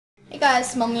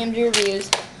guys, Small MG Reviews,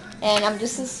 and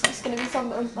this is going to be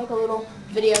something like a little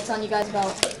video telling you guys about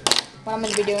what I'm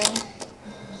going to be doing.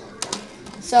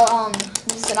 So,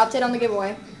 this is an update on the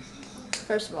giveaway,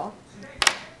 first of all.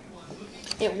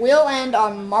 It will end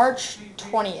on March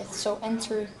 20th, so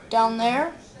enter down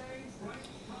there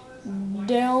in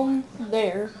the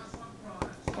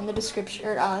description,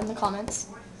 or in the comments,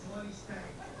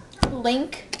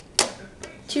 link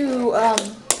to,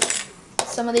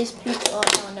 some of these people.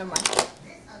 Oh, never mind.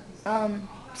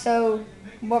 So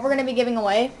what we're gonna be giving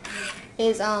away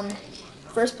is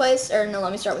first place, or no,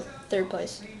 let me start with third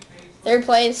place. Third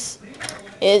place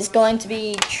is going to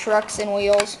be trucks and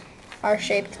wheels,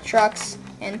 R-shaped trucks,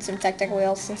 and some Tech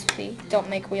wheels since we don't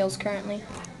make wheels currently.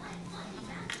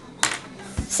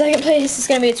 Second place is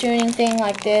gonna be a tuning thing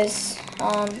like this.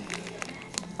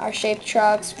 R-shaped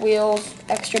trucks, wheels,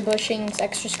 extra bushings,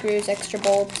 extra screws, extra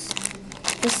bolts.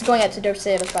 This is going out to Dope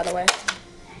Sales, by the way.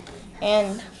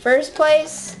 And first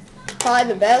place,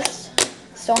 probably the best.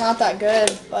 Still not that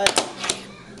good, but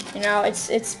you know, it's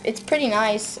pretty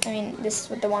nice. I mean, this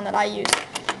is the one that I use.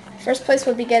 First place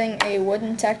would be getting a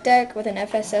wooden Tech Deck with an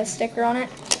FSS sticker on it.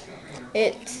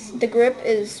 The grip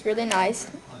is really nice.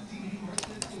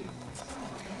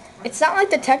 It's not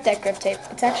like the Tech Deck grip tape.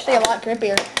 It's actually a lot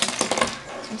grippier.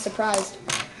 I'm surprised.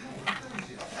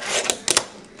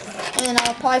 And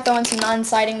I'll probably throw in some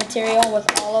non-siding material with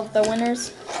all of the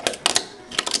winners.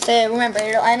 So remember,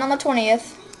 it'll end on the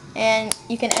 20th, and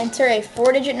you can enter a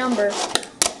 4-digit number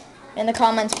in the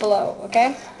comments below,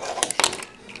 okay?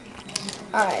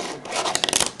 Alright.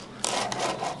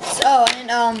 So,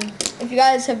 and if you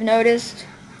guys have noticed,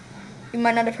 you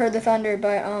might not have heard the thunder,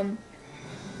 but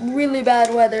really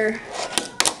bad weather.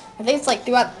 I think it's like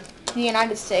throughout the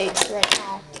United States right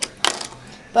now.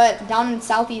 But down in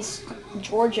southeast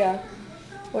Georgia,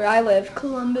 where I live,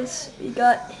 Columbus, we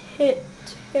got hit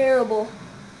terrible.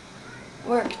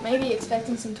 We're maybe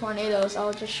expecting some tornadoes.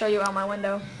 I'll just show you out my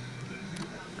window.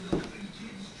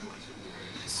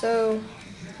 So,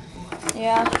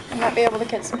 yeah, I might be able to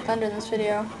get some thunder in this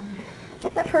video.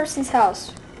 That person's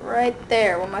house, right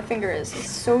there where my finger is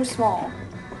so small.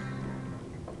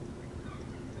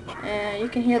 And you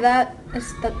can hear that.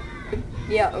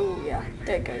 Yeah, oh yeah,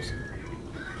 there it goes.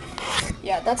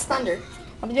 Yeah, that's thunder.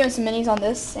 I'll be doing some minis on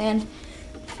this, and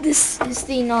this is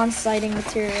the non-siding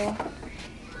material.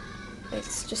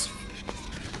 It's just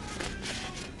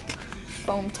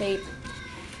foam tape,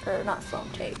 or not foam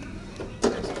tape,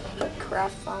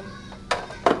 craft foam.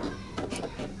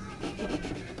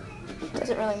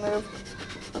 Doesn't really move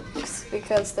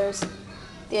because there's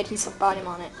the adhesive bottom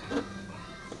on it.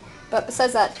 But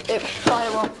besides that, it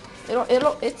probably won't.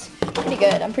 It's pretty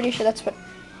good. I'm pretty sure that's what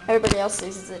everybody else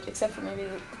uses it, except for maybe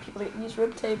the people that use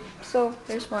rib tape. So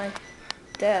there's my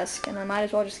desk, and I might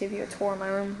as well just give you a tour of my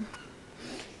room.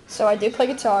 So I do play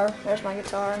guitar. There's my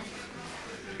guitar.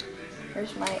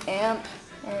 There's my amp,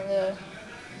 and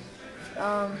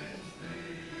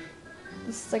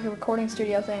this is like a recording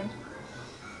studio thing.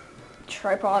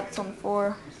 Tripods on the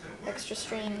floor, extra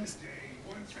strings.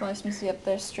 It's probably some see up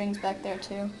there, strings back there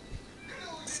too.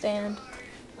 Stand.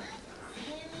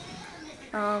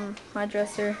 My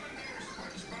dresser.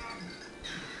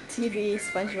 TV,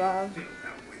 SpongeBob.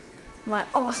 My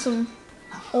awesome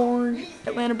orange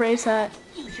Atlanta Braves hat.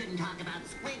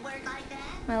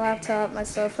 My laptop, my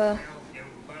sofa.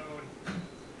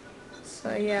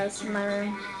 So yeah, this is my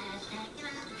room.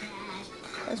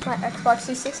 There's my Xbox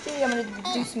 360. I'm gonna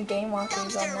do some game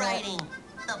walkthroughs on that.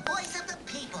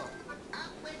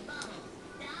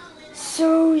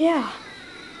 So yeah,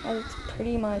 that's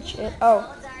pretty much it.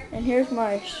 Oh, and here's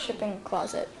my shipping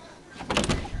closet.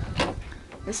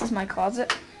 This is my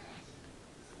closet.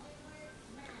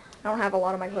 I don't have a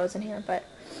lot of my clothes in here, but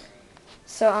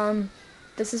so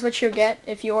this is what you'll get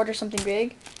if you order something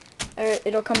big.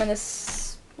 It'll come in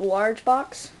this large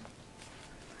box.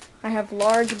 I have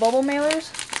large bubble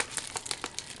mailers.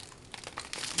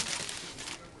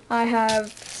 I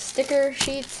have sticker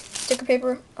sheets, sticker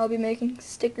paper. I'll be making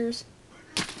stickers.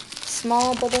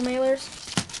 Small bubble mailers,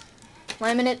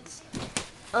 laminates,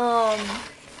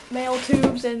 mail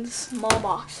tubes, and small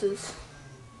boxes.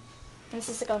 This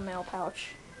is like a mail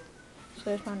pouch. So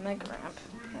there's my mega ramp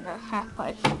and a half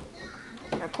pipe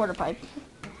and a quarter pipe.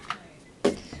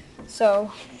 So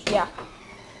yeah,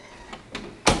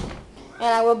 and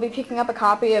I will be picking up a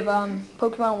copy of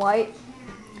Pokemon White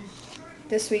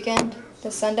this weekend,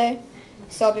 this Sunday.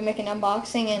 So I'll be making an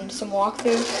unboxing and some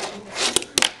walkthrough.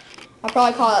 I'll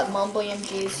probably call it Mumbly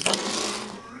MG's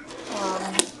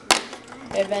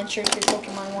Adventure through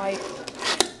Pokemon White.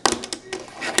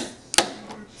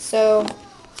 So,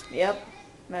 yep,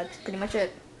 that's pretty much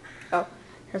it. Oh,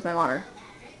 Here's my monitor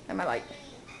and my light.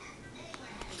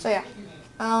 So yeah,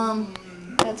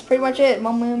 that's pretty much it.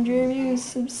 Mom, Jim,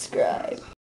 subscribe.